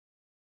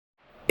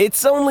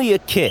It's only a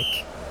kick,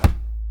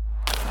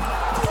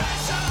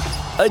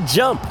 a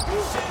jump,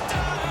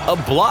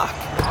 a block.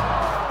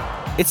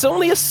 It's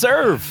only a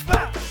serve.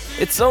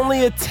 It's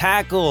only a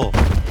tackle,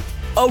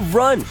 a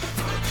run.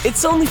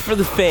 It's only for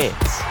the fans.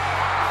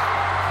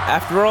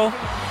 After all,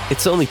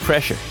 it's only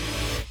pressure.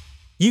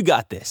 You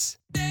got this.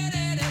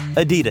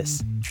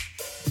 Adidas.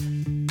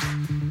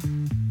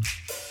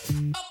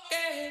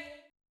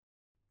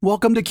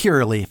 Welcome to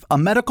Curaleaf, a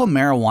medical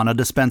marijuana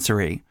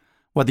dispensary.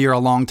 Whether you're a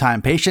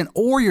longtime patient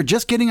or you're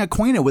just getting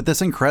acquainted with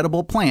this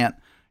incredible plant,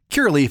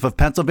 Curaleaf of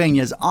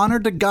Pennsylvania is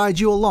honored to guide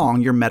you along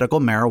your medical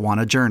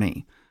marijuana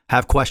journey.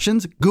 Have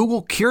questions?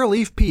 Google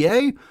Curaleaf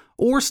PA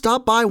or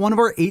stop by one of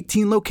our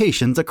 18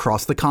 locations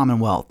across the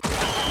Commonwealth.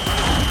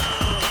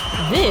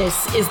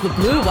 This is the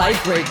Blue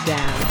White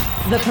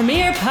Breakdown, the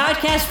premier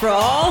podcast for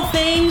all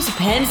things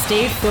Penn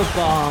State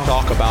football.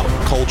 Talk about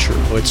culture.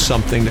 It's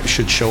something that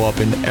should show up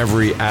in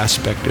every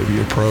aspect of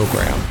your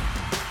program.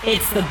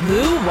 It's the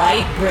Blue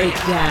White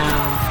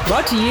Breakdown,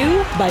 brought to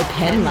you by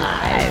Penn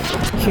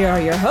Live. Here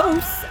are your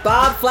hosts,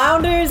 Bob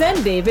Flounders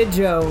and David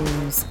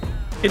Jones.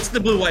 It's the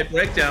Blue White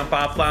Breakdown.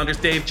 Bob Flounders,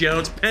 Dave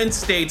Jones, Penn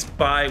State's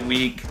bye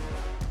week.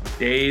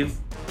 Dave,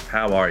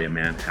 how are you,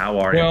 man? How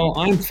are you? Well,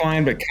 I'm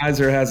fine, but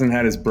Kaiser hasn't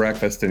had his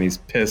breakfast and he's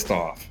pissed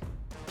off.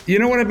 You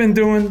know what I've been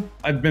doing?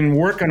 I've been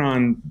working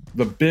on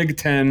the Big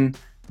Ten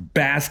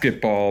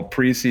basketball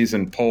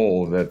preseason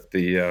poll that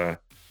the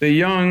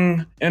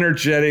young,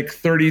 energetic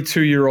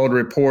 32-year-old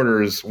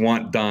reporters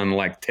want done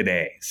like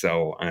today.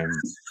 So I'm...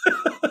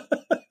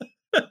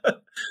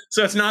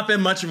 So it's not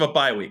been much of a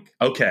bye week.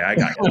 Okay, I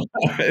got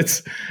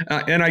it.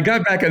 And I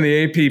got back on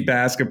the AP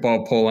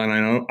basketball poll,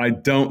 and I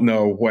don't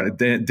know what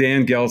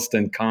Dan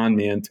Gelston conned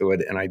me into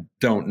it, and I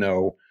don't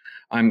know.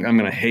 I'm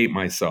going to hate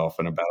myself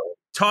in about it.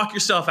 Talk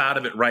yourself out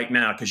of it right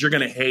now, because you're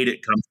going to hate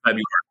it come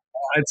February.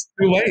 It's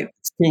too late.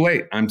 It's too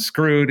late. I'm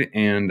screwed,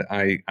 and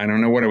I don't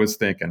know what I was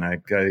thinking.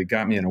 It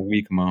got me in a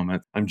weak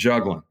moment. I'm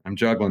juggling,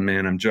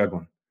 man. I'm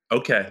juggling.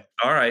 Okay.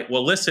 All right.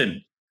 Well,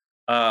 listen.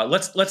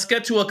 Let's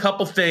get to a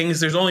couple things.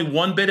 There's only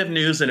one bit of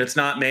news, and it's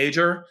not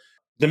major.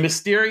 The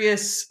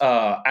mysterious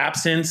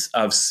absence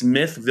of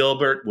Smith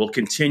Vilbert will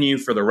continue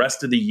for the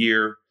rest of the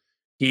year.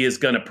 He is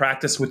going to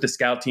practice with the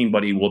scout team,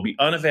 but he will be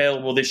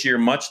unavailable this year,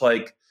 much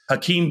like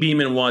Hakeem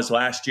Beamon was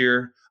last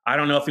year. I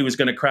don't know if he was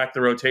going to crack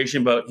the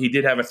rotation, but he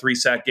did have a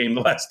 3-sack game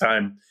the last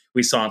time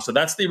we saw him. So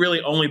that's the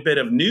really only bit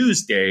of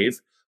news,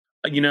 Dave.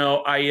 You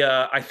know,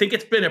 I think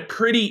it's been a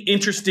pretty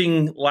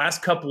interesting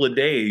last couple of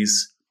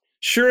days.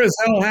 Sure as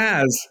hell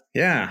has.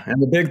 Yeah. And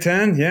the Big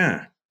Ten.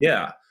 Yeah.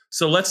 Yeah.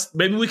 So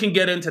maybe we can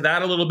get into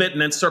that a little bit and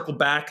then circle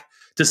back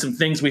to some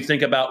things we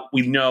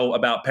know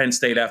about Penn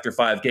State after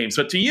 5 games.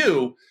 But to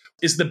you,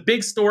 is the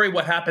big story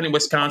what happened in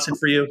Wisconsin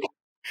for you?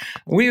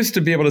 We used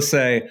to be able to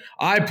say,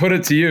 I put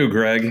it to you,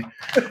 Greg.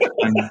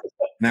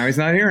 Now he's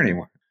not here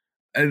anymore.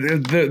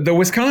 The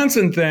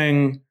Wisconsin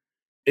thing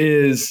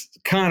is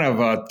kind of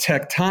a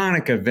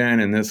tectonic event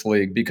in this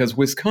league because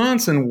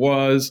Wisconsin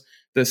was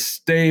the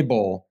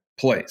stable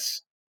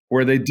place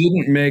where they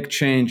didn't make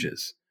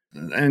changes.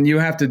 And you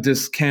have to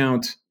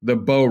discount the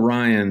Bo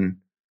Ryan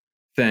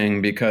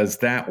thing because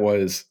that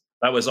was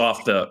a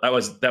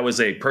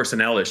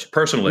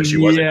personal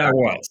issue, wasn't it?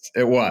 Yeah,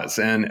 it was.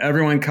 And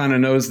everyone kind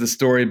of knows the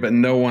story, but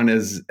no one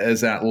is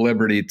at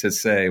liberty to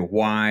say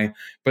why.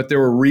 But there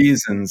were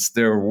reasons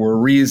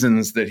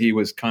that he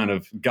was kind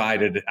of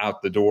guided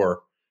out the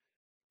door.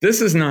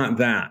 This is not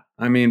that.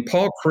 I mean,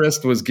 Paul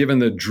Chryst was given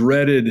the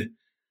dreaded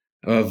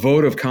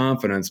vote of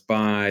confidence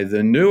by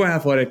the new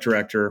athletic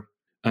director,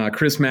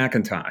 Chris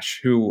McIntosh,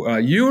 who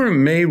you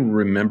may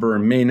remember or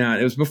may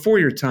not. It was before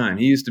your time.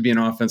 He used to be an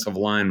offensive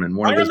lineman.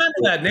 I remember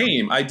that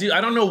name. I do.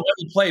 I don't know what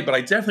he played, but I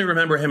definitely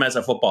remember him as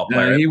a football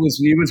player. He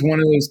was one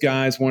of those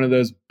guys, one of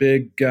those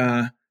big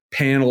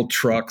panel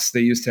trucks they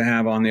used to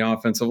have on the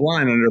offensive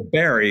line under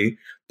Barry,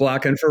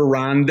 blocking for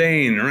Ron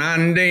Dane.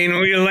 Ron Dane,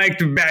 we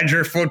liked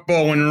Badger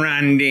football when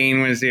Ron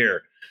Dane was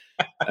here.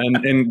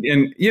 And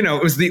you know,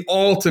 it was the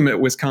ultimate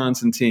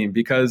Wisconsin team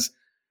because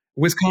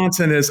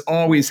Wisconsin has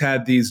always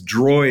had these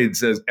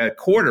droids at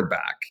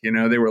quarterback. You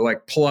know, they were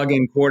like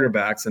plug-in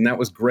quarterbacks, and that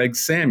was Greg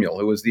Samuel,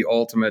 who was the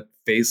ultimate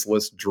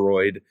faceless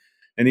droid.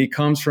 And he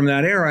comes from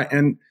that era.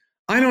 And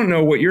I don't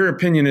know what your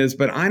opinion is,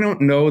 but I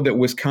don't know that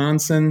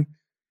Wisconsin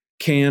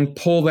can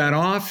pull that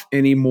off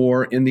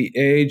anymore in the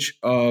age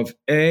of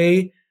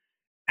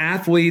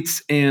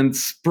athletes and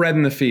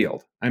spreading the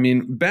field. I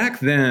mean, back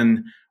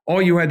then,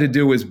 all you had to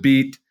do was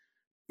beat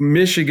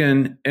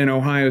Michigan and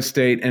Ohio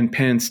State and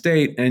Penn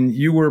State, and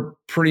you were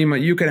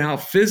you could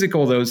out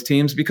physical those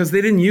teams because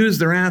they didn't use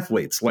their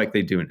athletes like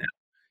they do now.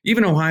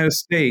 Even Ohio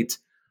State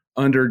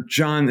under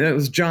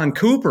John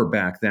Cooper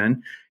back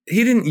then,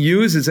 he didn't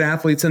use his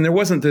athletes, and there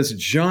wasn't this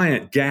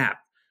giant gap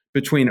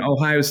between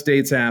Ohio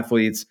State's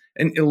athletes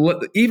and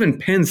even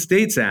Penn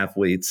State's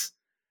athletes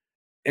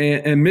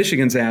and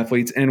Michigan's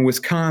athletes and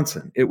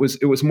Wisconsin. It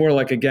was more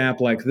like a gap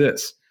like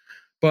this.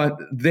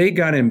 But they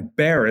got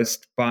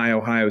embarrassed by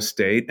Ohio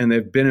State, and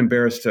they've been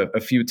embarrassed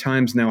a few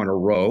times now in a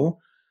row.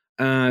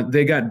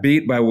 They got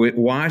beat by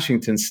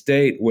Washington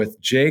State with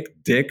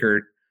Jake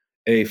Dickert,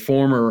 a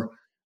former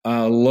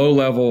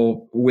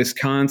low-level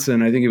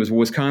Wisconsin, I think it was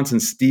Wisconsin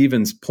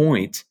Stevens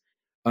Point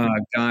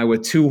guy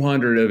with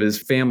 200 of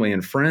his family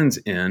and friends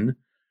in,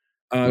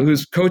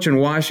 who's coaching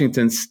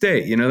Washington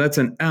State. That's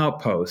an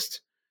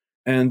outpost.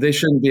 And they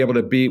shouldn't be able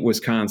to beat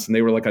Wisconsin.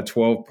 They were like a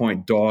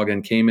 12-point dog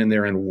and came in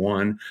there and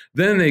won.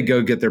 Then they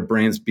go get their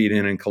brains beat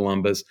in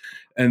Columbus.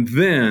 And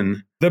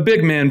then the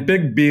big man,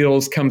 Big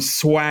Beals, comes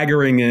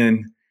swaggering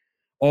in,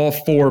 all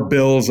 4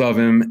 bills of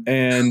him.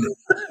 And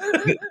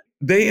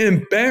they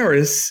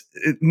embarrass,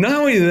 not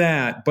only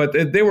that, but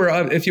they were,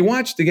 if you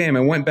watched the game, I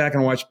went back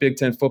and watched Big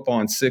Ten football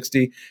on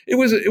 60. It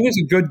was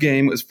a good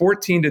game. It was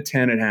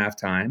 14-10 at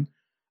halftime.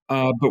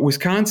 But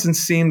Wisconsin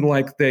seemed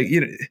like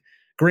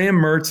Graham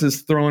Mertz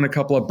is throwing a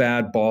couple of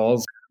bad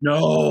balls.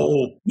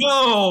 No.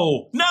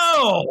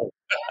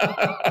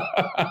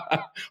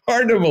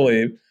 Hard to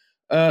believe.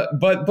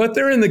 But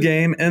they're in the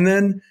game. And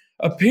then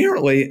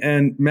apparently,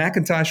 and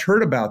McIntosh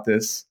heard about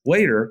this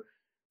later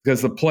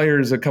because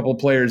a couple of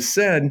players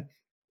said,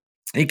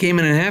 he came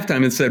in at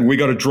halftime and said, we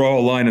got to draw a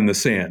line in the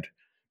sand.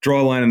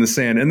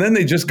 And then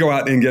they just go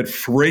out and get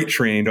freight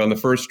trained on the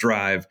first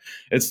drive.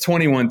 It's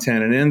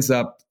 21-10. It ends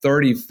up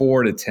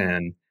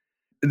 34-10.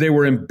 They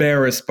were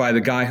embarrassed by the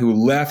guy who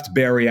left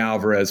Barry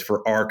Alvarez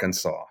for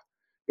Arkansas.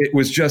 It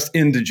was just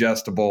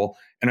indigestible.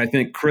 And I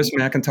think Chris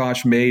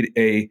McIntosh made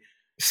a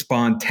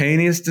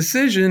spontaneous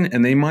decision,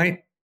 and they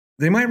might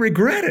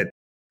regret it.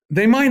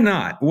 They might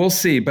not. We'll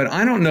see. But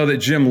I don't know that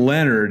Jim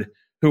Leonard,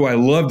 who I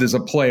loved as a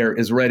player,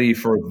 is ready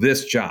for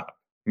this job.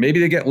 Maybe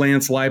they get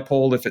Lance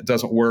Leipold if it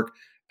doesn't work,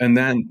 and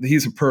then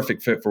he's a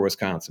perfect fit for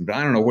Wisconsin. But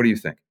I don't know. What do you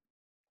think?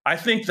 I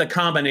think the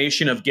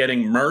combination of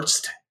getting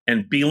Mertz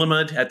and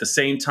Bielema at the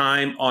same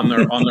time on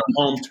their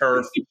home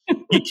turf,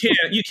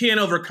 you can't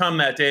overcome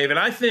that, Dave. And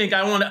I think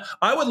I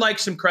would like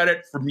some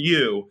credit from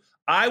you.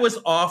 I was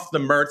off the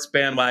Mertz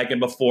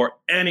bandwagon before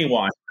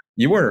anyone.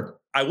 You were.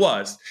 I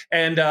was,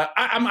 and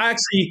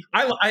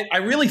I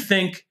really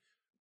think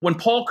when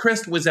Paul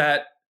Chryst was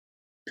at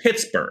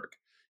Pittsburgh,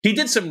 he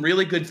did some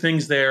really good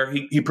things there.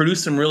 He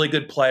produced some really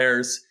good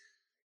players.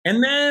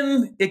 And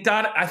then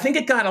I think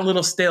it got a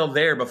little stale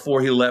there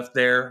before he left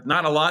there.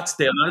 Not a lot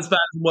stale, not as bad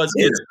as it was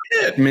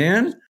here.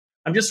 Man.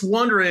 I'm just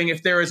wondering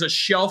if there is a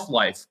shelf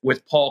life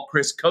with Paul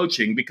Chryst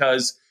coaching,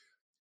 because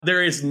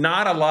there is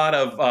not a lot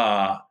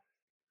of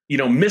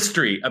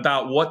mystery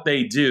about what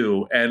they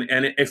do. And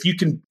if you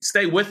can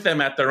stay with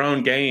them at their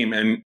own game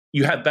and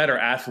you have better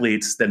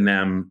athletes than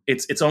them,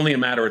 it's only a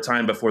matter of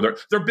time before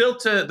they're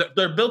built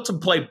to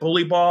play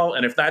bully ball.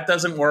 And if that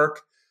doesn't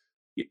work,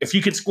 if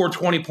you could score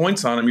 20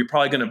 points on them, you're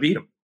probably going to beat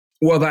them.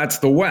 Well, that's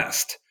the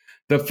West.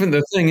 The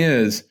thing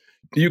is,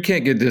 you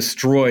can't get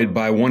destroyed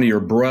by one of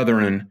your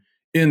brethren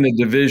in the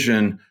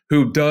division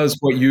who does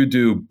what you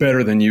do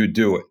better than you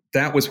do it.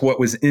 That was what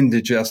was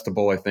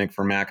indigestible, I think,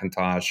 for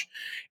McIntosh.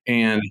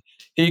 And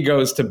he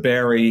goes to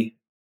Barry,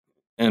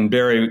 and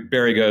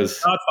Barry goes,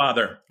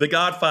 The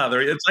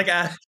Godfather. It's like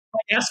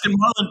asking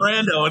Marlon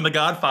Brando in The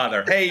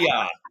Godfather, hey,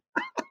 I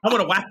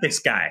want to whack this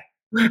guy.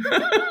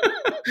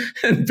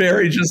 And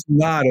Barry just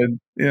nodded.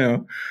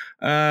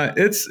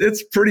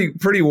 It's pretty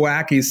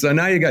wacky. So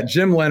now you got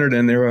Jim Leonard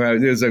in there.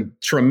 There's a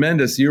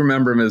tremendous. You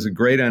remember him as a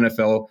great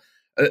NFL,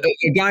 a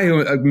guy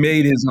who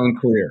made his own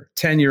career,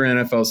 10-year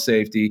NFL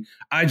safety.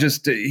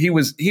 He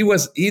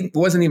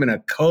wasn't even a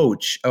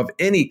coach of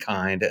any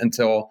kind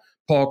until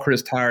Paul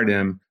Chryst hired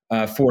him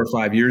 4 or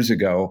 5 years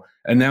ago,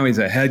 and now he's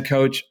a head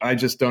coach. I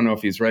just don't know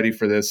if he's ready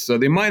for this. So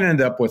they might end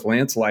up with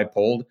Lance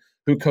Leipold,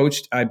 who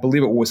coached, I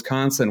believe, at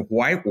Wisconsin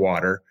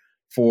Whitewater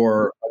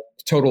for a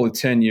total of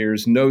 10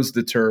 years, knows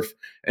the turf,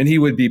 and he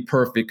would be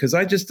perfect, because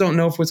I just don't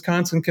know if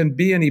Wisconsin can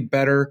be any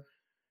better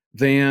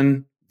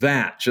than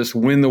that. Just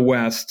win the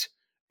West,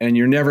 and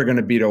you're never going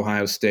to beat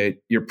Ohio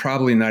State. You're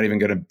probably not even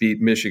going to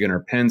beat Michigan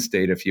or Penn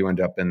State if you end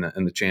up in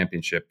the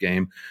championship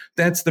game.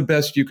 That's the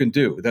best you can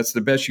do. That's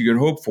the best you can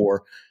hope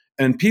for.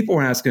 And people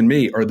are asking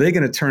me, are they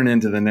going to turn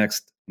into the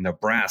next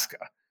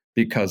Nebraska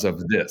because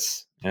of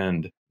this?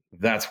 And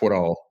that's what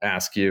I'll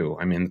ask you.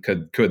 I mean,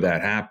 could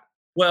that happen?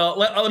 Well,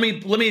 let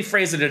me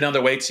phrase it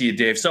another way to you,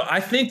 Dave. So I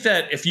think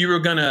that if you were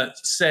going to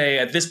say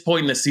at this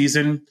point in the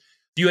season,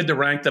 if you had to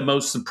rank the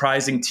most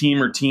surprising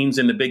team or teams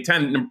in the Big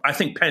Ten, I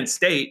think Penn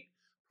State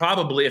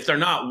probably, if they're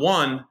not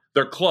one,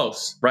 they're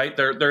close, right?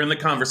 They're in the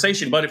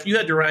conversation. But if you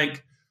had to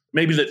rank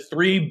maybe the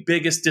 3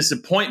 biggest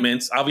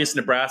disappointments, obviously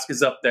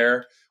Nebraska's up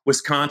there,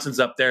 Wisconsin's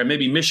up there, and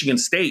maybe Michigan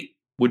State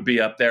would be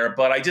up there.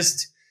 But I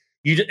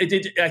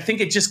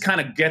think it just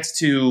kind of gets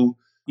to,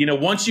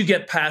 once you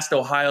get past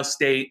Ohio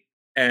State,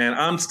 and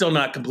I'm still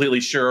not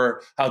completely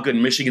sure how good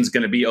Michigan's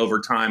going to be over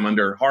time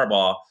under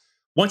Harbaugh.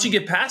 Once you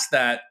get past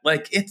that,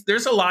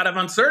 there's a lot of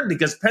uncertainty,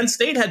 because Penn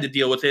State had to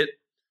deal with it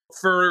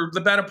for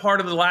the better part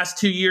of the last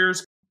 2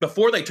 years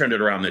before they turned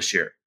it around this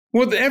year.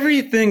 Well,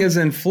 everything is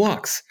in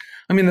flux.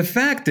 I mean, the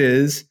fact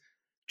is,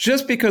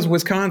 just because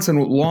Wisconsin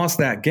lost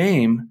that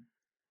game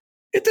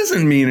It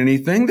doesn't mean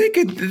anything. They're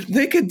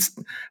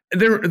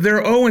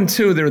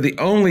 0-2. They're the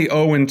only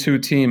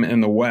 0-2 team in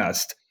the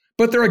West,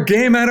 but they're a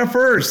game out of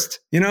first.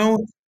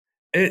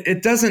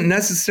 It doesn't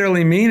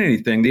necessarily mean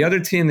anything. The other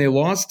team they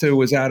lost to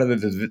was out of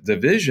the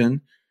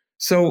division.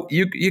 So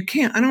you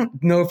can't, I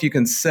don't know if you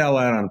can sell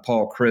out on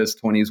Paul Chryst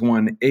when he's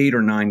won 8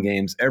 or 9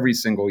 games every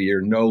single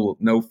year,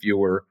 no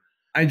fewer.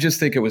 I just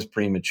think it was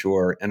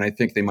premature, and I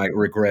think they might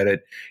regret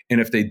it. And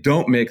if they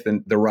don't make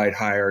the right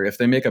hire, if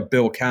they make a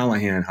Bill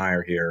Callahan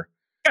hire here,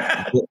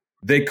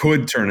 they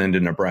could turn into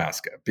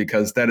Nebraska,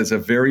 because that is a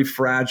very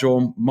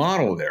fragile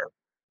model there.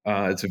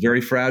 It's a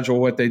very fragile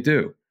what they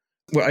do.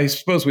 Well, I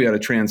suppose we had to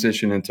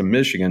transition into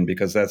Michigan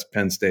because that's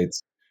Penn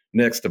State's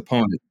next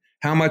opponent.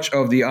 How much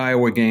of the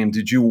Iowa game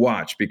did you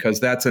watch? Because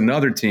that's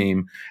another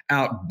team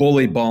out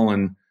bully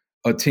balling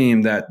a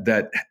team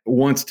that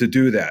wants to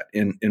do that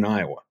in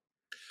Iowa.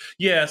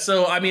 Yeah,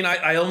 so I mean,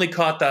 I only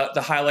caught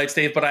the highlights,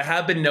 Dave, but I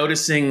have been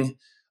noticing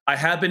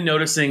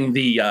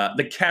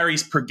the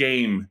carries per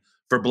game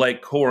for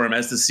Blake Corum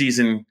as the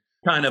season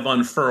kind of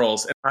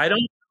unfurls. And I don't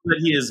know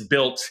that he is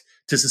built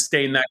to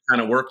sustain that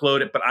kind of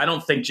workload, but I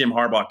don't think Jim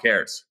Harbaugh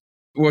cares.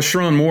 Well,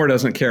 Sharon Moore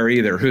doesn't care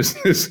either, who's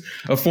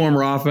a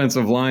former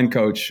offensive line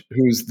coach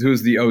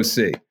who's the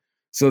OC.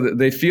 So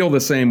they feel the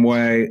same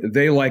way.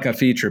 They like a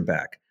feature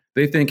back.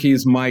 They think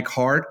he's Mike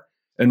Hart,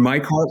 and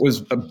Mike Hart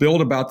was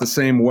built about the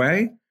same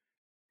way,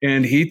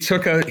 and he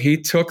took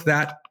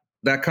that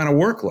kind of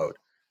workload.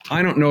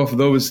 I don't know if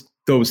those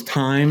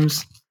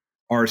times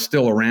are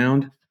still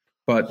around,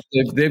 but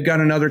they've got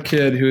another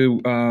kid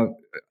who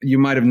you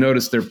might have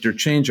noticed their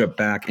changeup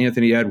back,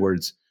 Anthony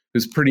Edwards,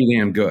 who's pretty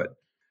damn good.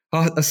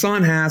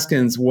 Hassan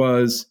Haskins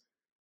was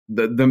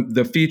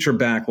the feature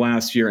back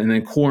last year, and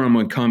then Corum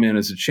would come in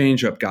as a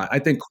changeup guy. I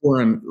think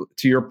Corum,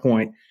 to your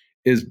point,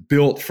 is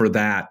built for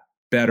that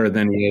better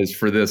than he is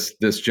for this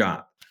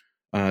job.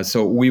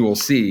 So we will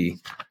see.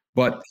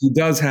 But he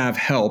does have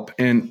help,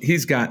 and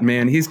he's got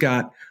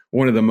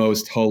one of the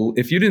most.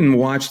 If you didn't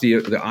watch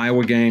the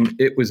Iowa game,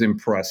 it was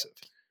impressive,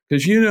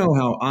 because you know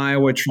how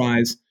Iowa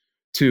tries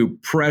to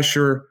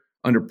pressure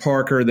under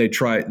Parker. They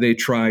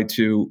try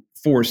to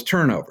force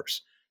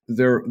turnovers.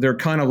 They're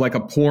kind of like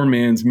a poor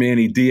man's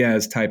Manny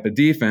Diaz type of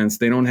defense.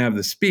 They don't have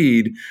the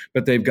speed,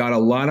 but they've got a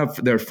lot of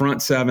their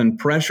front seven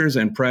pressures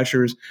and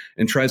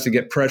tries to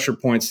get pressure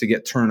points to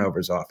get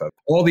turnovers off of.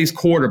 All these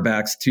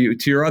quarterbacks,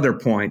 to your other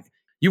point,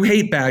 you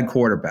hate bad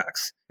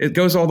quarterbacks. It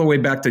goes all the way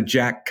back to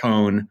Jack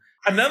Cohn.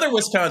 Another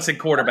Wisconsin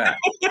quarterback.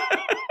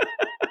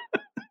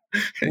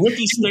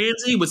 Ricky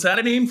Stanzi, was that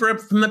a name from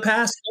the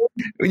past?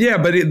 Yeah,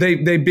 but they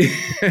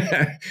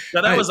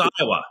No, that was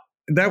Iowa.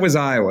 That was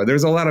Iowa.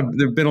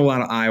 There've been a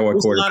lot of Iowa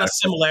quarterbacks. There's a lot of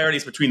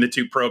similarities between the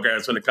two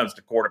programs when it comes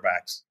to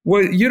quarterbacks.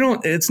 Well,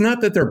 it's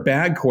not that they're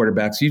bad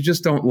quarterbacks. You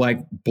just don't like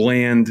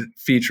bland,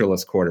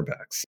 featureless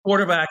quarterbacks.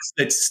 Quarterbacks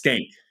that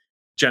stink,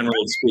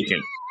 generally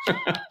speaking.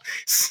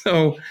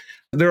 So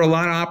there are a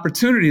lot of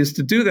opportunities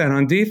to do that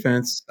on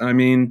defense. I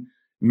mean,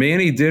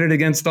 Manny did it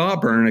against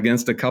Auburn,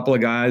 against a couple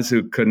of guys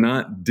who could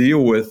not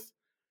deal with.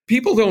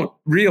 People don't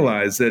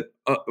realize that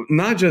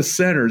not just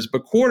centers,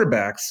 but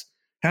quarterbacks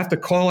have to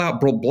call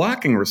out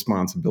blocking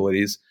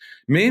responsibilities.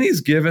 Manny's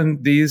given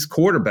these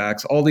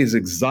quarterbacks all these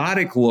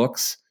exotic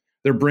looks.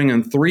 They're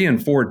bringing 3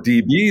 and 4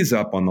 DBs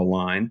up on the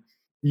line.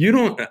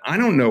 I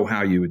don't know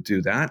how you would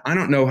do that. I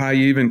don't know how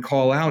you even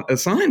call out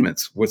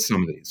assignments with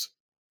some of these.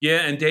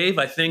 Yeah, and Dave,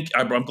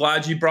 I'm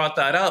glad you brought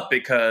that up,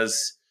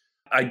 because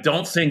I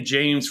don't think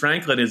James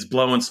Franklin is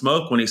blowing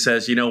smoke when he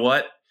says, you know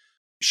what,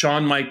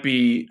 Sean might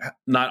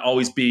not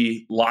always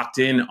be locked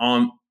in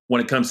on when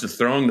it comes to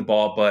throwing the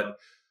ball, but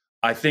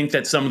I think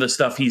that some of the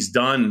stuff he's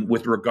done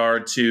with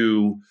regard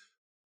to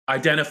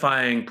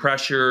identifying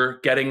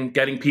pressure,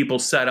 getting people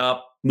set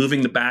up,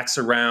 moving the backs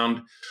around,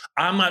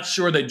 I'm not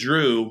sure that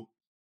Drew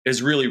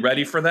is really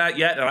ready for that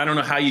yet. And I don't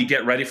know how you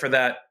get ready for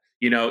that,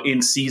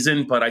 in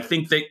season, but I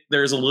think that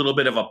there's a little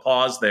bit of a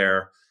pause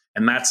there.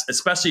 And that's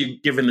especially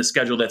given the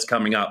schedule that's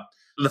coming up.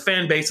 The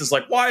fan base is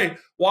like, why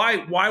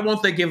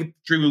won't they give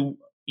Drew,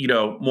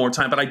 more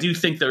time? But I do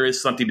think there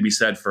is something to be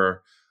said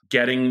for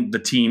getting the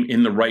team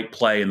in the right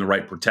play and the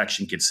right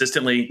protection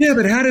consistently. Yeah,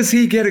 but how does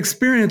he get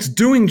experience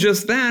doing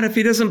just that if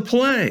he doesn't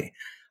play?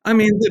 I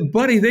mean,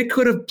 buddy, they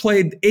could have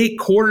played 8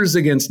 quarters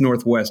against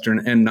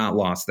Northwestern and not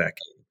lost that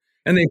game.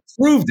 And they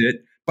proved it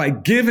by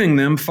giving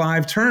them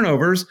 5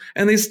 turnovers,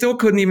 and they still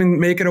couldn't even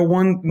make it a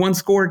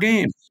one-score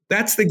game.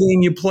 That's the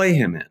game you play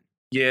him in.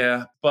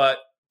 Yeah, but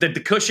the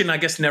cushion, I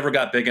guess, never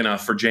got big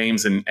enough for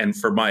James and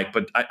for Mike.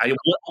 But I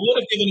would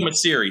have given him a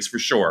series for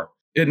sure.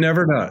 It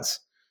never does.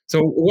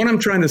 So what I'm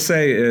trying to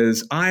say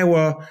is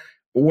Iowa,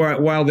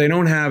 while they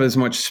don't have as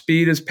much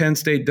speed as Penn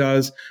State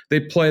does, they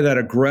play that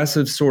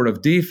aggressive sort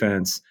of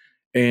defense.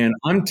 And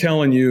I'm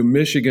telling you,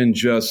 Michigan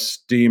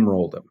just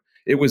steamrolled them.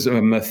 It was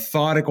a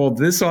methodical.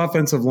 This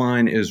offensive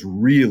line is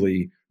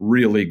really,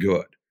 really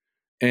good.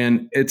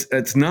 And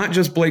it's not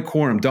just Blake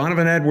Corum.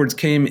 Donovan Edwards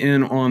came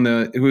in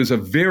who was a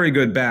very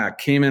good back,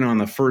 came in on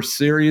the first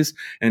series,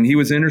 and he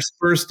was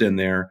interspersed in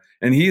there.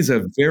 And he's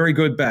a very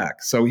good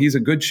back. So he's a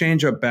good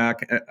changeup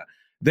back.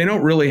 they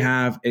don't really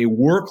have a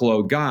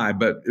workload guy.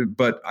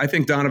 But I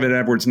think Donovan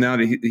Edwards, now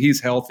that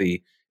he's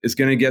healthy, is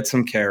going to get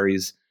some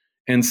carries.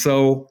 And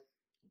so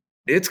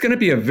it's going to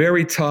be a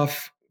very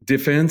tough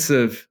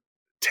defensive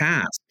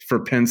task for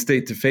Penn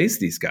State to face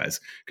these guys,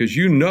 because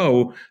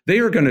they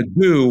are going to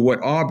do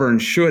what Auburn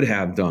should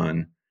have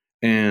done.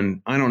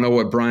 And I don't know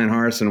what Brian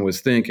Harsin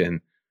was thinking,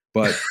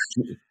 but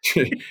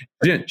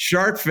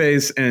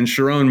Sharpface and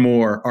Sharon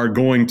Moore are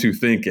going to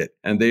think it,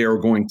 and they are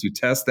going to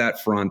test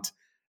that front,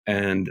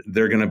 and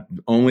they're going to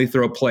only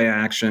throw play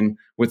action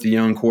with the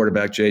young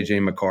quarterback, J.J.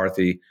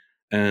 McCarthy.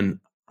 And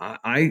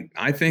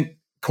I think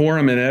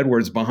Corum and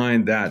Edwards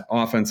behind that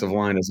offensive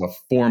line is a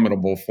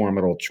formidable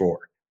chore.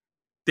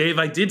 Dave,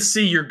 I did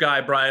see your guy,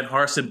 Brian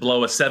Harsin,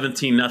 blow a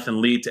 17-0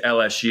 lead to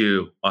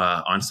LSU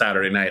on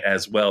Saturday night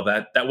as well.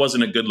 That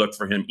wasn't a good look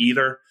for him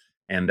either.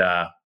 And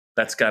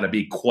that's got to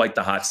be quite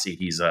the hot seat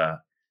he's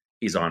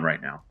on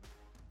right now.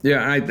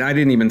 Yeah, I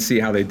didn't even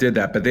see how they did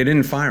that, but they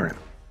didn't fire him.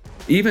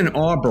 Even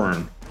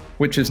Auburn,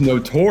 which is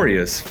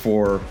notorious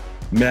for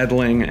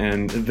meddling,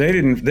 and they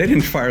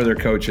didn't fire their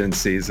coach in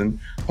season.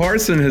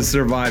 Harsin has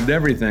survived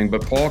everything,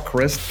 but Paul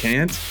Chryst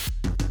can't.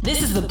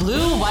 This is the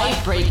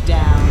Blue-White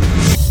Breakdown.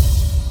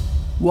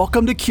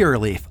 Welcome to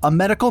Curaleaf, a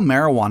medical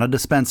marijuana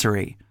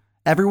dispensary.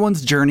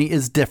 Everyone's journey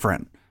is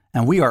different,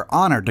 and we are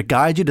honored to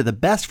guide you to the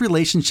best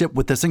relationship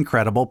with this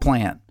incredible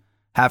plant.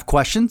 Have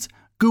questions?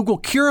 Google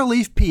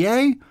Curaleaf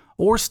PA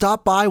or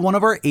stop by one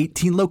of our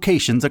 18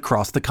 locations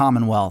across the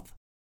Commonwealth.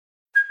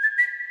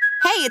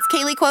 Hey, it's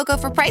Kaylee Cuoco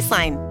for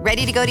Priceline.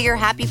 Ready to go to your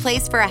happy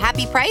place for a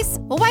happy price?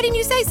 Well, why didn't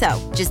you say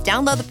so? Just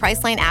download the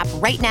Priceline app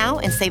right now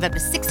and save up to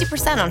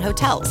 60% on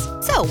hotels.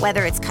 So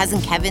whether it's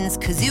Cousin Kevin's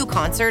Kazoo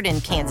Concert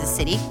in Kansas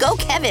City, go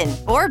Kevin,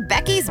 or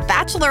Becky's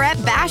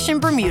Bachelorette Bash in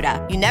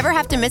Bermuda, you never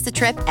have to miss a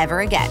trip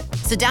ever again.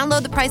 So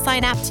download the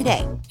Priceline app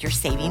today. Your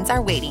savings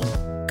are waiting.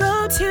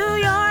 Go to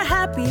your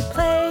happy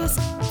place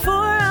for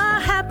a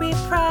happy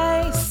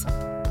price.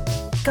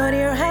 Go to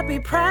your happy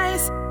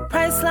price,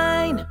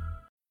 Priceline.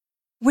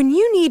 When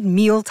you need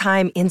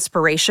mealtime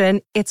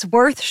inspiration, it's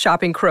worth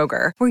shopping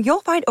Kroger, where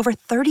you'll find over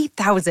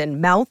 30,000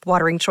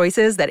 mouth-watering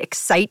choices that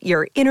excite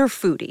your inner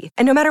foodie.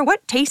 And no matter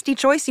what tasty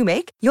choice you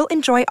make, you'll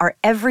enjoy our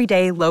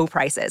everyday low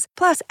prices,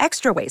 plus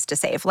extra ways to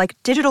save, like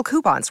digital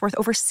coupons worth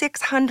over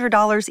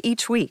 $600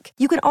 each week.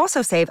 You can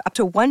also save up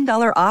to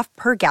 $1 off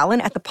per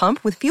gallon at the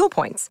pump with fuel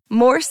points.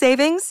 More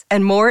savings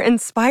and more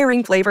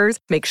inspiring flavors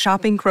make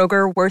shopping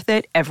Kroger worth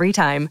it every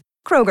time.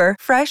 Kroger,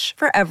 fresh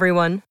for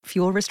everyone.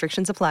 Fuel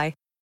restrictions apply.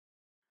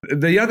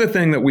 The other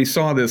thing that we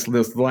saw this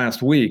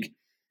last week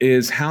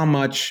is how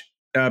much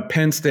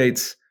Penn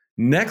State's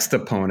next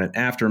opponent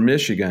after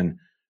Michigan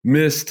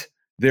missed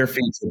their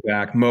defensive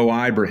back, Mo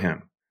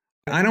Ibrahim.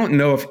 I don't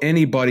know if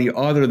anybody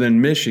other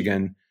than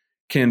Michigan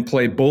can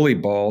play bully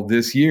ball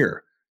this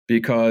year,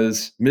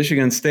 because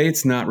Michigan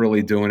State's not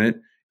really doing it.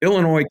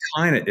 Illinois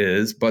kind of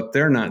is, but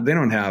they're not. They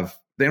don't have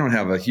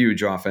a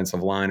huge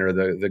offensive line or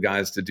the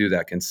guys to do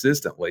that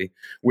consistently.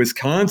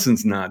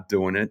 Wisconsin's not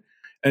doing it,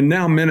 and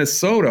now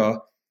Minnesota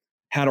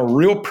had a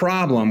real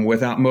problem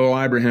without Mo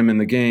Ibrahim in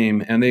the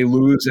game, and they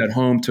lose at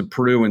home to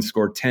Purdue and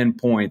score 10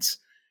 points.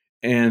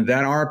 And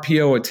that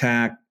RPO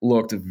attack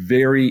looked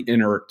very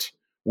inert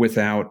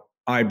without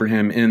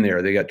Ibrahim in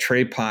there. They got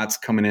Trey Potts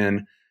coming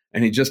in,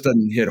 and he just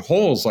doesn't hit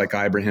holes like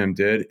Ibrahim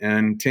did.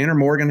 And Tanner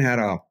Morgan had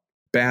a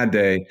bad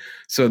day.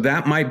 So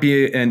that might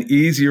be an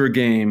easier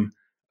game.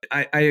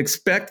 I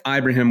expect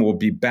Ibrahim will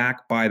be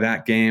back by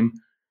that game,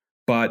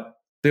 but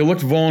they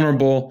looked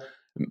vulnerable.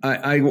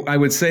 I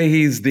would say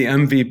he's the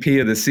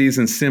MVP of the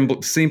season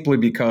simply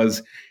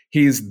because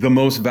he's the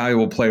most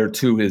valuable player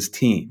to his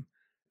team.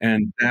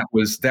 And that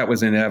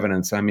was in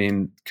evidence. I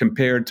mean,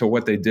 compared to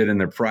what they did in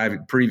their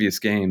previous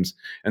games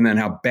and then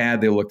how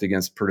bad they looked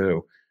against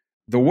Purdue.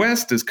 The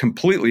West is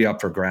completely up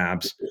for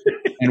grabs.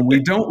 And we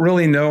don't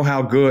really know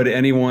how good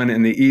anyone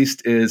in the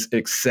East is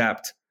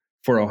except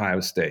for Ohio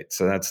State.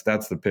 So that's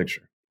the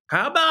picture.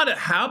 How about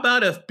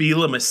if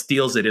Bielema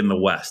steals it in the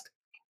West?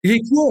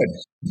 He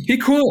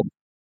could.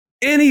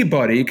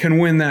 Anybody can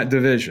win that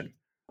division.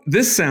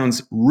 This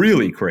sounds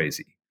really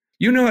crazy.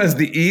 You know, has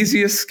the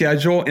easiest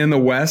schedule in the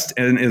West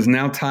and is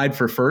now tied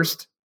for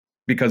first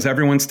because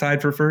everyone's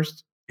tied for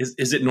first.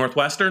 Is it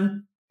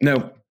Northwestern?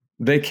 No,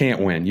 they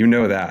can't win. You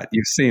know that.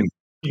 You've seen.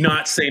 Do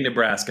not say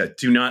Nebraska.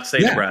 Do not say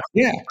Nebraska.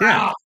 Yeah.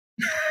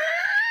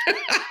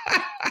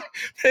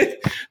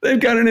 They've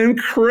got an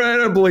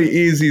incredibly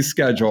easy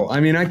schedule. I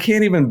mean, I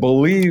can't even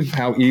believe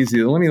how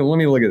easy. Let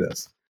me look at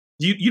this.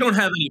 You don't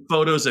have any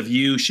photos of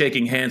you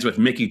shaking hands with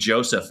Mickey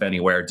Joseph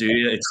anywhere, do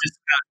you? It's just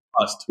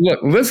not us.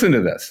 Look, listen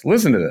to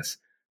this.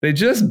 They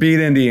just beat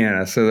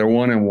Indiana, so they're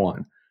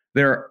 1-1.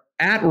 They're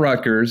at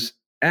Rutgers,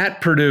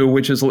 at Purdue,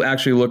 which is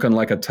actually looking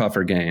like a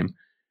tougher game.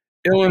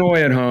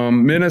 Illinois at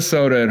home,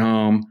 Minnesota at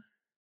home,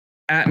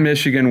 at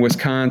Michigan,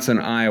 Wisconsin,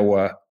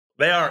 Iowa.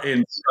 They are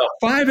in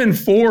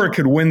 5-4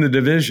 could win the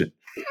division.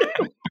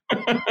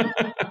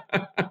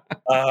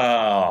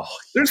 Oh,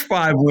 there's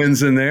 5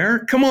 wins in there.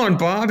 Come on,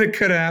 Bob. It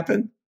could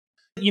happen.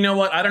 You know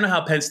what? I don't know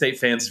how Penn State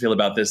fans feel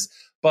about this,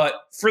 But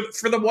for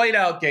the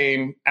whiteout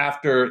game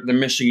after the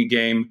Michigan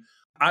game,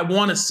 I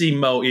want to see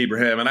Mo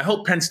Ibrahim, and I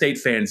hope Penn State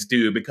fans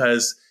do,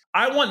 because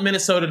I want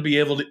Minnesota to be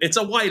able to – it's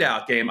a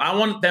whiteout game. I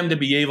want them to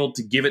be able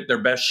to give it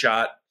their best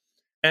shot,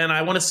 and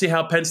I want to see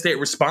how Penn State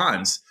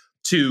responds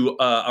to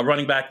a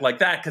running back like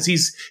that, because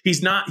he's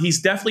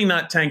definitely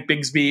not Tank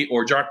Bigsby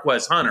or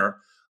Jarquez Hunter,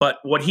 but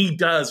what he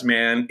does,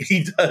 man,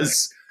 he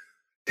does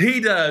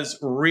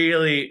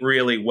really,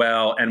 really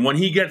well. And when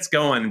he gets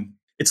going,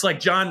 it's like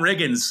John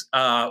Riggins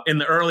in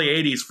the early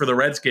 80s for the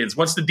Redskins.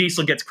 Once the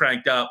diesel gets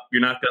cranked up,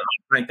 you're not going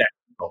to crank that.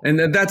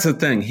 And that's the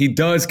thing. He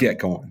does get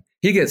going.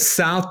 He gets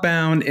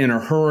southbound in a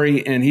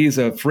hurry, and he's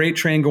a freight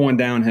train going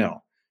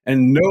downhill.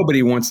 And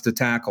nobody wants to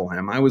tackle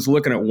him. I was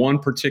looking at one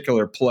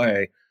particular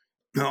play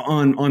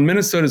on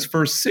Minnesota's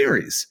first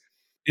series,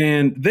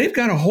 and they've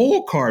got a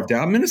hole carved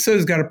out.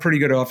 Minnesota's got a pretty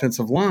good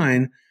offensive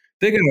line.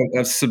 They got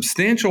a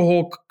substantial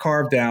hole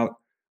carved out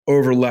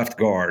over left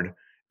guard,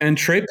 and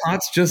Trey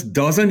Potts just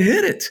doesn't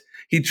hit it.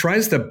 He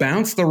tries to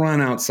bounce the run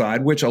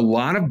outside, which a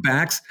lot of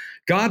backs,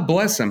 God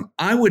bless him,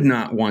 I would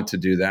not want to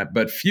do that,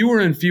 but fewer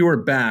and fewer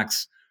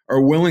backs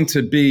are willing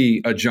to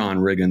be a John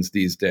Riggins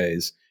these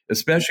days,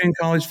 especially in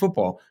college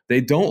football.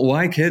 They don't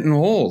like hitting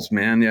holes,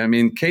 man. I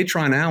mean,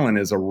 Katron Allen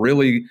is a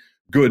really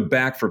good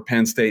back for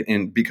Penn State,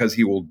 and because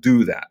he will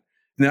do that.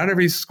 Not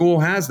every school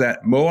has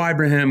that. Mo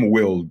Ibrahim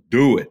will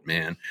do it,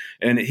 man.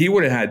 And he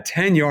would have had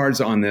 10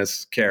 yards on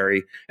this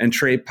carry, and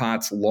Trey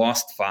Potts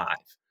lost 5.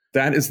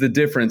 That is the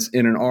difference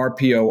in an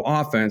RPO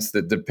offense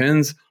that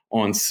depends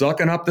on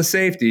sucking up the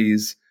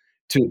safeties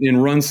in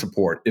run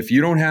support. If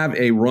you don't have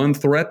a run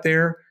threat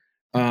there,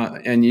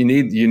 and you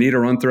need a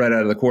run threat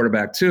out of the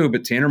quarterback too,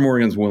 but Tanner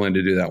Morgan's willing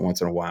to do that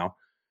once in a while,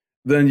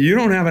 then you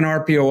don't have an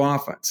RPO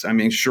offense. I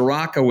mean,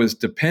 Shiraka was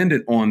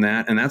dependent on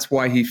that, and that's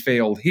why he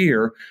failed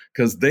here,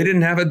 because they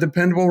didn't have a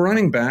dependable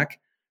running back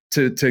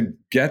to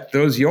get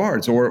those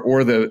yards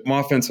or the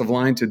offensive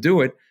line to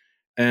do it.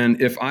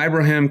 And if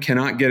Ibrahim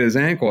cannot get his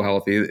ankle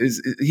healthy,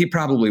 he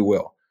probably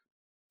will.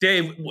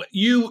 Dave,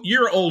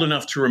 you're old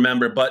enough to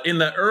remember, but in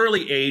the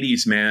early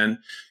 80s, man,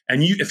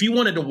 and if you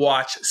wanted to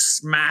watch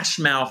smash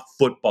mouth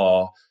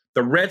football,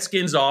 the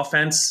Redskins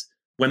offense,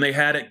 when they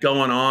had it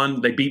going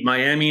on, they beat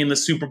Miami in the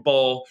Super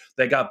Bowl.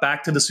 They got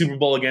back to the Super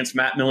Bowl against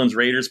Matt Millen's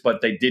Raiders,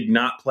 but they did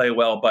not play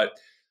well. But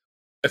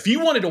if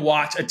you wanted to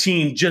watch a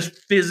team just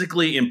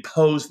physically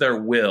impose their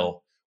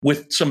will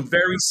with some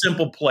very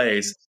simple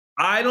plays,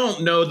 I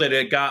don't know that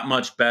it got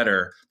much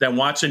better than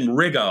watching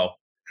Riggo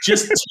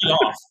just tee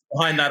off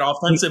behind that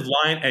offensive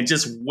line and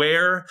just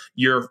wear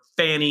your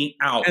fanny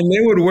out. And they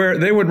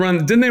would run.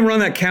 Didn't they run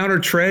that counter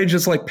trade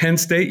just like Penn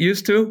State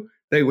used to?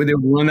 They would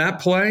run that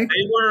play.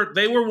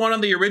 They were one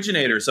of the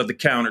originators of the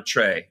counter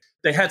tray.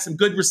 They had some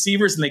good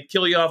receivers and they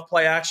kill you off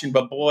play action.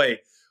 But boy,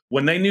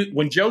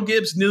 when Joe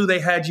Gibbs knew they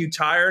had you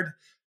tired,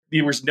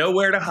 there was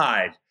nowhere to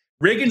hide.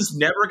 Riggins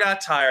never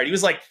got tired. He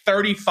was like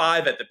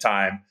 35 at the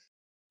time.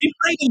 He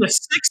played in the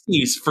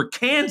 60s for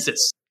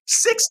Kansas.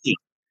 60.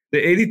 The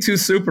 82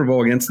 Super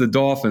Bowl against the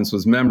Dolphins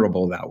was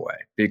memorable that way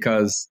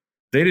because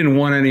they didn't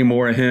want any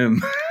more of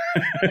him.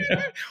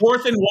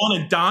 4th and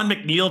 1, and Don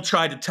McNeil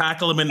tried to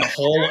tackle him in the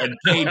hole and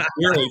paid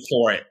dearly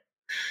for it.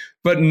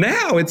 But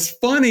now it's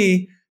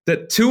funny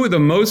that 2 of the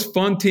most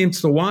fun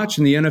teams to watch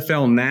in the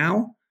NFL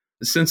now,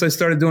 since I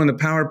started doing the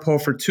power poll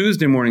for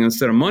Tuesday morning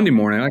instead of Monday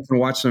morning, I can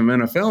watch some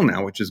NFL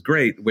now, which is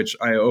great, which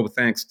I owe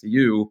thanks to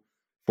you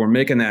for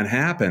making that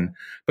happen.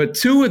 But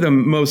 2 of the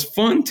most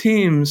fun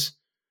teams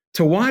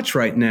to watch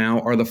right now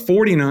are the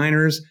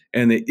 49ers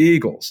and the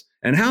Eagles.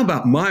 And how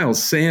about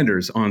Miles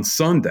Sanders on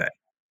Sunday?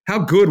 How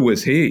good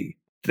was he?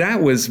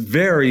 That was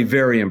very,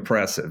 very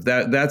impressive.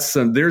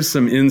 There's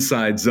some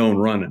inside zone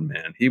running,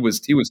 man. He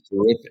was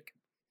terrific.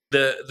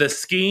 The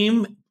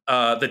scheme,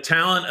 the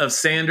talent of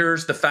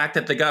Sanders, the fact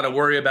that they got to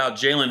worry about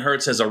Jalen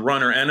Hurts as a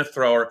runner and a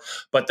thrower,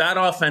 but that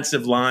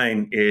offensive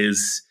line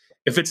is,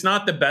 if it's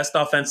not the best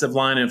offensive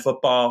line in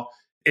football,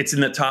 it's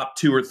in the top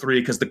 2 or 3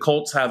 because the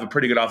Colts have a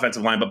pretty good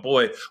offensive line. But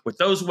boy, with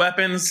those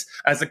weapons,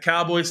 as a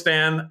Cowboys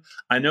fan,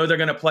 I know they're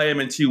going to play them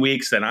in 2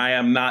 weeks, and I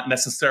am not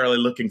necessarily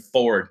looking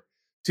forward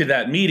to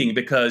that meeting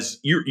because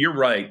you're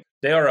right.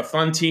 They are a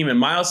fun team. And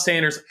Miles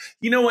Sanders,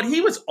 you know what? He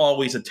was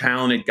always a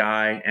talented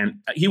guy, and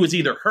he was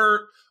either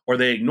hurt or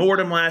they ignored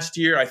him last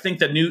year. I think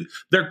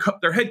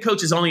their head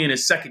coach is only in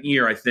his 2nd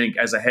year, I think,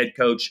 as a head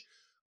coach.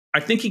 I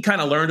think he kind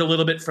of learned a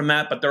little bit from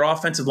that, but their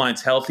offensive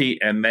line's healthy,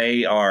 and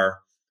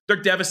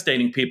they're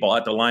devastating people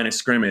at the line of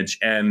scrimmage.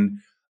 And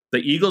the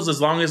Eagles,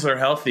 as long as they're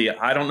healthy,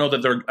 I don't know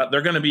that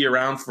they're going to be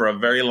around for a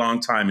very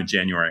long time in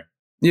January.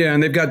 Yeah,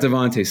 and they've got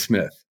Devontae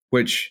Smith,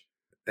 which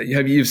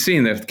you've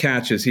seen the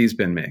catches he's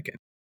been making.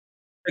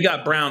 They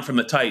got Brown from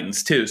the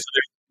Titans too. So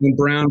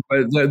Brown,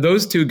 but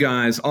those 2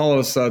 guys, all of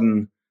a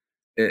sudden,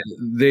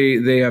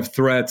 they have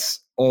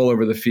threats all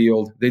over the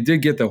field. They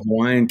did get the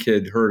Hawaiian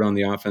kid hurt on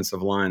the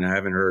offensive line. I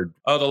haven't heard.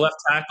 Oh, the left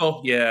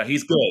tackle? Yeah,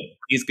 he's good.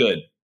 He's good.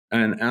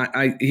 And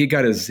he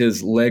got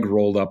his leg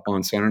rolled up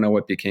on, so I don't know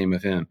what became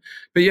of him.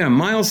 But yeah,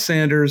 Miles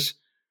Sanders,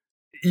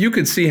 you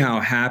could see how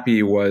happy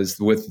he was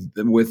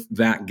with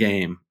that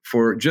game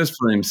for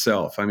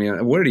himself. I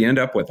mean, what did he end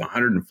up with?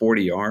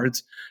 140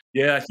 yards.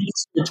 Yeah, he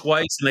scored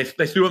twice, and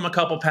they threw him a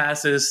couple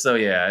passes. So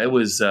yeah, it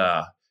was,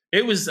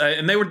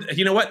 and they were,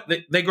 you know what?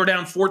 They go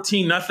down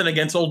 14-0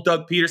 against old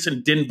Doug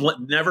Peterson.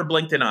 Never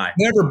blinked an eye.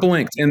 Never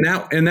blinked in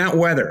that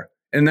weather.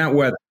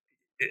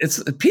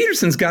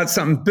 Peterson's got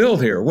something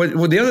built here.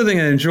 What the other thing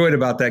I enjoyed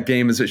about that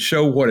game is it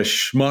showed what a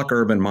schmuck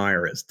Urban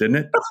Meyer is, didn't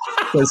it?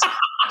 Because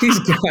he's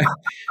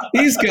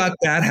got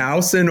that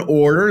house in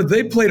order.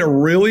 They played a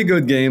really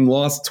good game,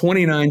 lost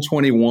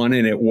 29-21,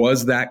 and it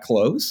was that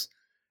close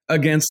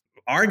against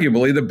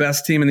arguably the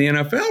best team in the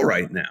NFL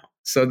right now.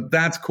 So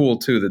that's cool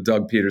too that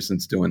Doug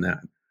Peterson's doing that.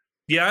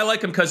 Yeah, I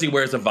like him because he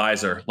wears a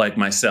visor like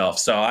myself.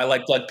 So I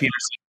like Doug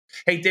Peterson.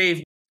 Hey,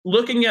 Dave,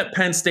 looking at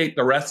Penn State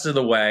the rest of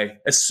the way,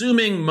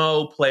 assuming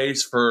Mo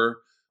plays for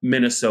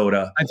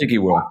Minnesota, I think he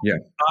will. Yeah,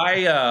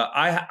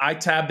 I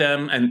tabbed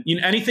them, and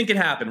anything can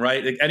happen,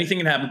 right? Like, anything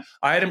can happen.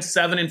 I had him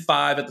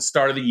 7-5 at the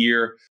start of the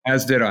year,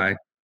 as did I.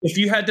 If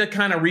you had to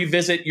kind of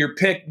revisit your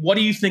pick, what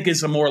do you think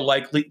is a more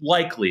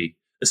likely,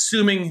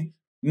 assuming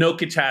no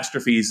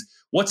catastrophes?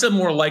 What's a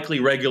more likely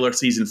regular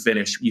season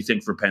finish you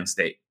think for Penn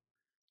State?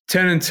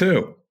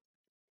 10-2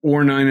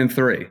 or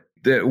 9-3.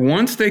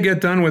 Once they get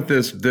done with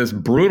this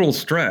brutal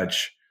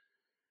stretch,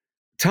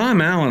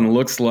 Tom Allen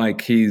looks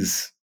like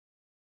he's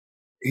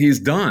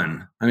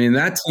done. I mean,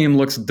 that team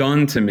looks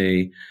done to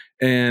me.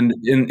 And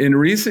in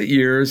recent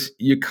years,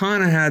 you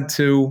kind of had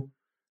to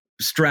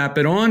strap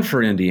it on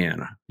for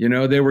Indiana.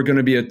 They were going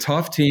to be a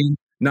tough team,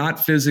 not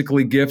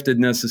physically gifted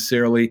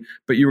necessarily,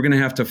 but you were going to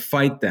have to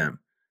fight them.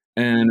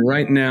 And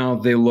right now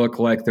they look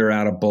like they're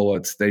out of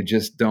bullets. They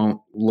just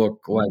don't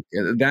look like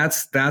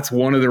that's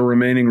one of the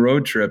remaining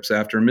road trips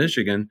after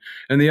Michigan.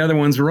 And the other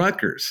one's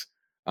Rutgers,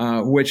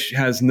 which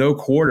has no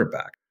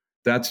quarterback.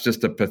 That's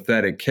just a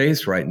pathetic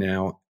case right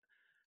now.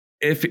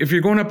 If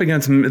you're going up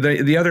against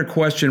the other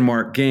question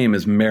mark game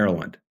is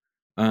Maryland.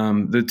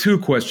 The two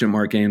question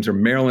mark games are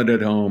Maryland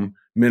at home,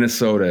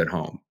 Minnesota at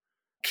home.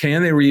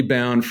 Can they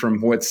rebound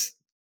from what's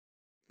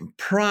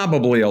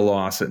probably a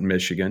loss at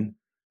Michigan?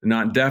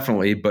 Not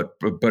definitely, but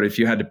if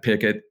you had to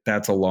pick it,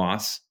 that's a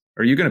loss.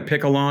 Are you going to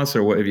pick a loss,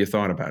 or what have you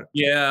thought about it?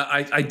 Yeah,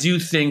 I do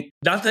think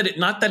not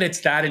that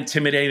it's that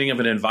intimidating of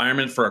an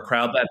environment for a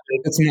crowd that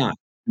big. It's not.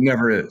 It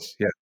never is.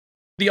 Yeah.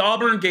 The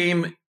Auburn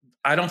game,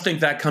 I don't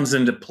think that comes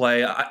into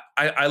play.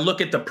 I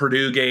look at the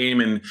Purdue game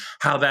and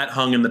how that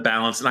hung in the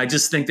balance, and I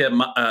just think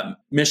that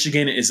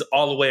Michigan is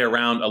all the way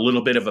around a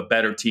little bit of a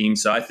better team.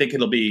 So I think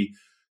it'll be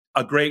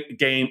a great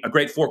game, a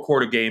great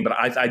 4-quarter game, but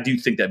I do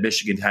think that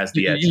Michigan has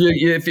the edge.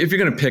 If you're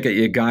going to pick it,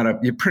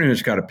 you pretty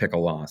much got to pick a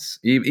loss,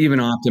 even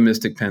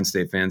optimistic Penn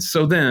State fans.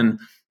 So then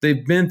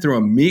they've been through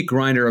a meat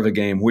grinder of a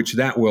game, which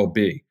that will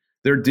be.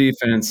 Their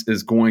defense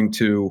is going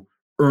to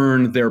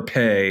earn their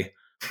pay,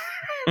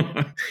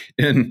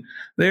 and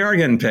they are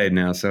getting paid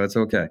now, so it's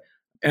okay.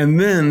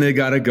 And then they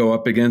got to go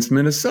up against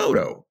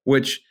Minnesota,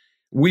 which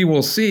we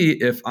will see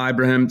if they're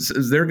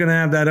going to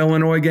have that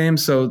Illinois game.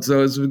 So it's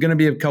going to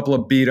be a couple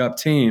of beat up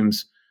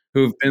teams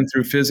who've been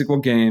through physical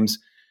games.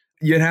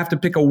 You'd have to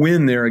pick a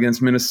win there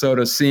against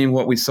Minnesota, seeing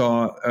what we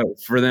saw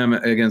for them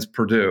against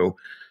Purdue.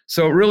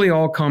 So it really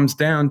all comes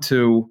down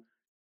to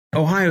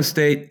Ohio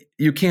State.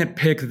 You can't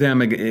pick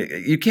them.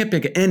 You can't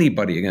pick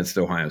anybody against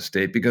Ohio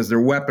State because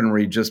their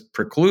weaponry just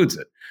precludes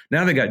it.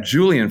 Now they got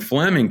Julian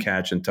Fleming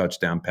catching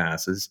touchdown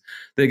passes.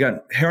 They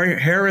got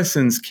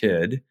Harrison's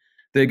kid.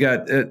 They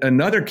got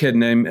another kid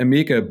named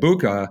Emeka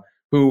Egbuka,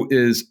 who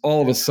is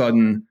all of a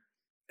sudden,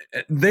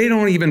 they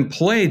don't even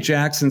play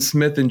Jackson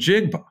Smith and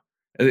Jigba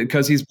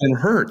because he's been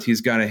hurt.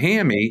 He's got a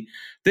hammy.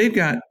 They've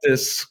got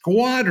this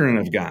squadron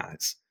of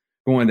guys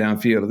going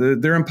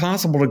downfield. They're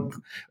impossible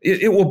to –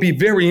 it will be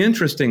very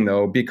interesting,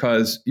 though,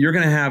 because you're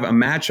going to have a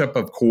matchup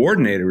of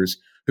coordinators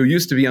who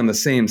used to be on the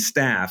same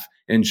staff,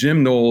 and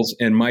Jim Knowles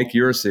and Mike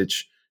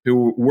Yursich,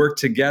 who worked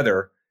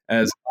together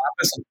as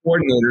offensive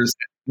coordinators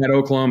at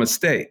Oklahoma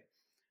State.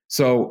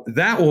 So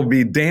that will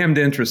be damned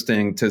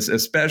interesting to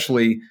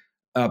especially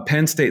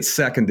Penn State's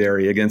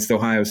secondary against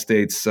Ohio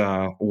State's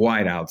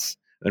wideouts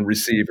and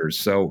receivers.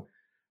 So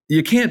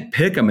you can't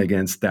pick them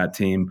against that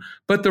team.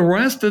 But the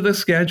rest of the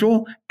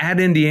schedule at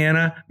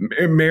Indiana,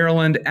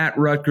 Maryland, at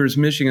Rutgers,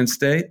 Michigan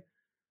State,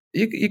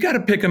 you got to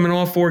pick them in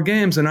all 4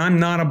 games. And I'm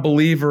not a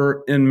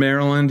believer in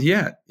Maryland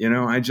yet.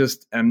 I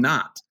just am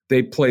not.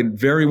 They played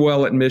very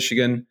well at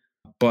Michigan,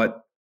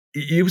 but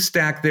you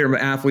stack their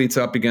athletes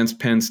up against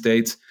Penn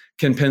State's.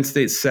 Can Penn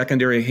State's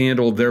secondary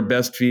handle their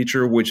best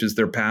feature, which is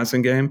their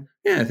passing game?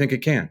 Yeah, I think it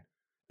can.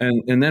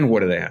 And then what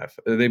do they have?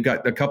 They've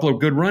got a couple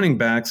of good running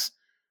backs.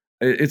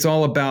 It's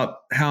all about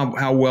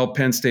how well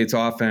Penn State's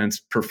offense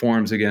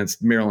performs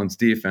against Maryland's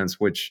defense,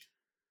 which,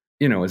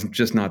 is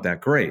just not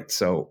that great.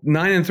 So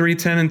 9-3,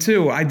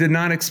 10-2. I did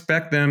not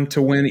expect them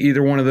to win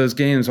either one of those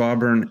games,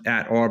 Auburn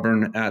at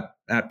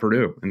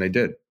Purdue, and they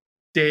did.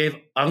 Dave,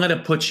 I'm going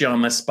to put you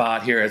on the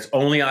spot here as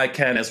only I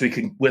can as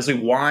we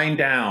wind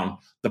down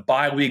the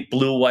bye-week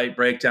blue-white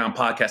breakdown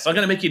podcast. I'm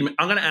going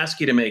to ask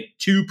you to make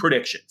 2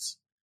 predictions.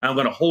 I'm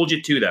going to hold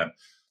you to them.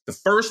 The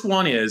first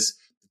one is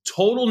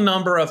total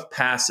number of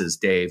passes,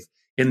 Dave,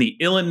 in the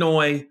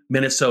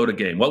Illinois-Minnesota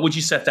game. What would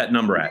you set that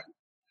number at?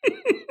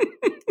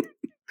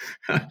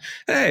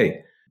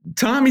 Hey,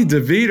 Tommy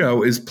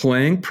DeVito is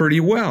playing pretty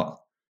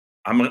well.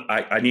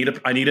 I need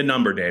a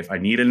number, Dave. I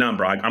need a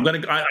number. I'm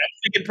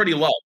thinking pretty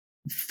low.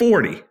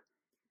 40.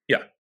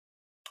 Yeah,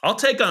 I'll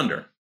take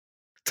under.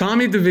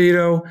 Tommy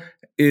DeVito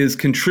is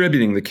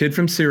contributing. The kid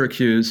from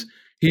Syracuse,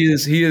 he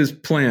is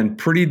playing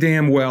pretty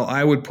damn well.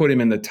 I would put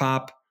him in the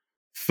top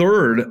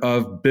third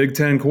of Big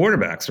Ten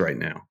quarterbacks right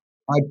now.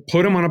 I'd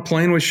put him on a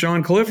plane with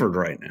Sean Clifford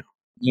right now,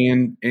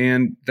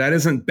 and that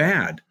isn't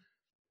bad.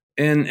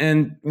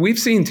 And we've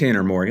seen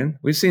Tanner Morgan.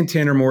 We've seen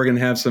Tanner Morgan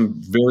have some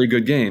very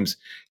good games.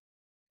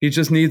 He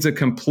just needs a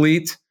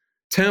complete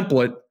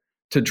template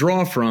to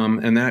draw from,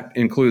 and that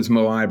includes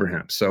Mo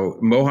Ibrahim. So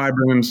Mo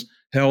Ibrahim's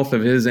health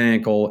of his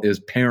ankle is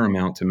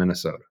paramount to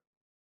Minnesota.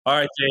 All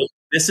right, Dave,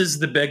 this is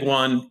the big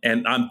one,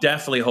 and I'm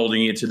definitely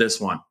holding you to this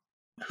one.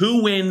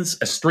 Who wins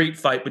a street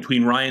fight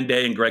between Ryan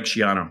Day and Greg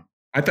Schiano?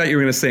 I thought you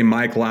were going to say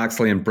Mike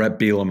Loxley and Brett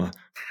Bielema.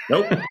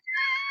 Nope.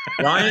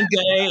 Ryan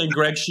Day and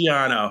Greg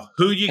Schiano.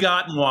 Who you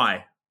got and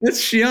why?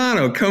 It's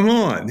Schiano. Come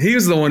on. He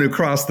was the one who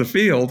crossed the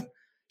field.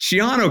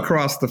 Schiano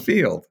crossed the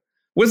field.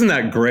 Wasn't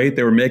that great?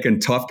 They were making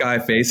tough guy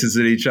faces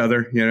at each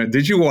other.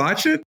 Did you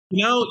watch it?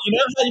 You know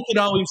how you could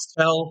always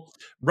tell?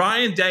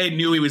 Ryan Day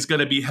knew he was going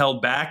to be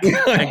held back, and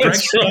Greg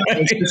Schiano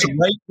was just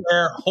right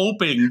there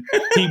hoping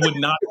he would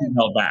not be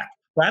held back.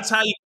 That's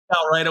how you could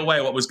tell right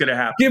away what was going to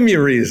happen. Give me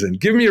a reason.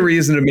 Give me a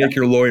reason to make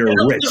your lawyer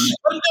rich.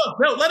 Let him go.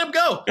 No, let him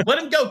go. Let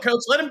him go,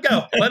 coach. Let him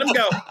go. Let him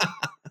go.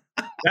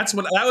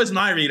 That was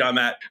my read on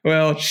that.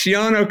 Well,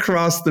 Schiano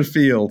crossed the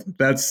field.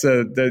 That's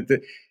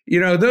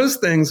those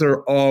things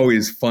are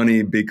always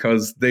funny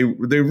because they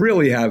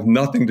really have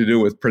nothing to do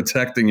with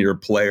protecting your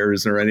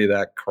players or any of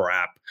that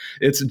crap.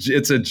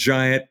 It's a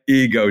giant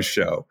ego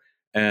show,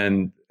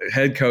 and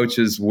head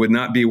coaches would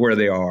not be where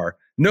they are.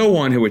 No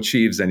one who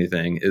achieves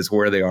anything is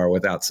where they are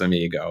without some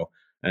ego,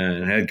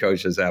 and head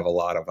coaches have a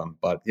lot of them.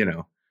 But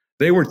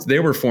they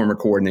were former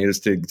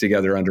coordinators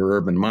together under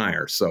Urban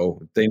Meyer,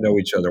 so they know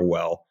each other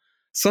well.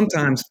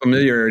 Sometimes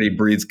familiarity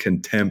breeds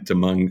contempt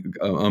among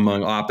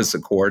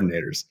opposite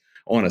coordinators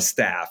on a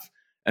staff,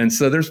 and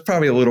so there's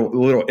probably a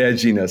little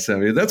edginess. I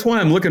mean, that's why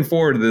I'm looking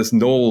forward to this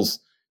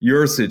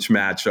Knowles-Yursich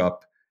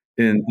matchup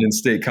in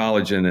State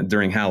College and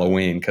during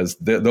Halloween, because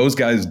those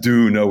guys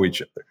do know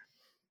each other.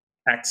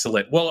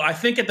 Excellent. Well, I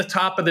think at the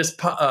top of this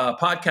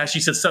podcast,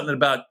 you said something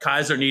about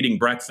Kaiser needing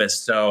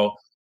breakfast. So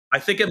I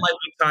think it might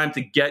be time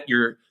to get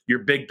your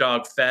big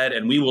dog fed,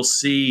 and we will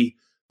see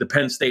the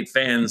Penn State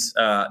fans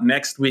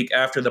next week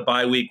after the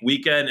bye week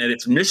weekend. And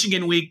it's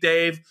Michigan week,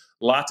 Dave.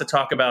 A lot to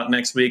talk about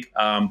next week.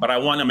 But I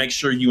want to make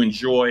sure you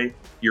enjoy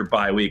your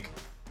bye week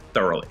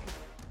thoroughly.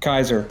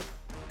 Kaiser,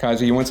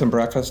 you want some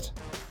breakfast?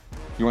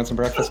 You want some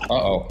breakfast?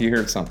 Uh-oh, you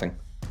heard something.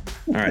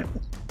 All right.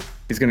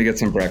 He's going to get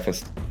some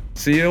breakfast.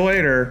 See you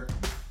later.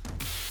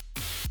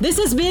 This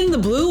has been the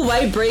Blue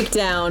White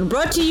Breakdown,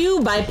 brought to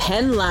you by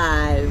Penn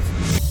Live.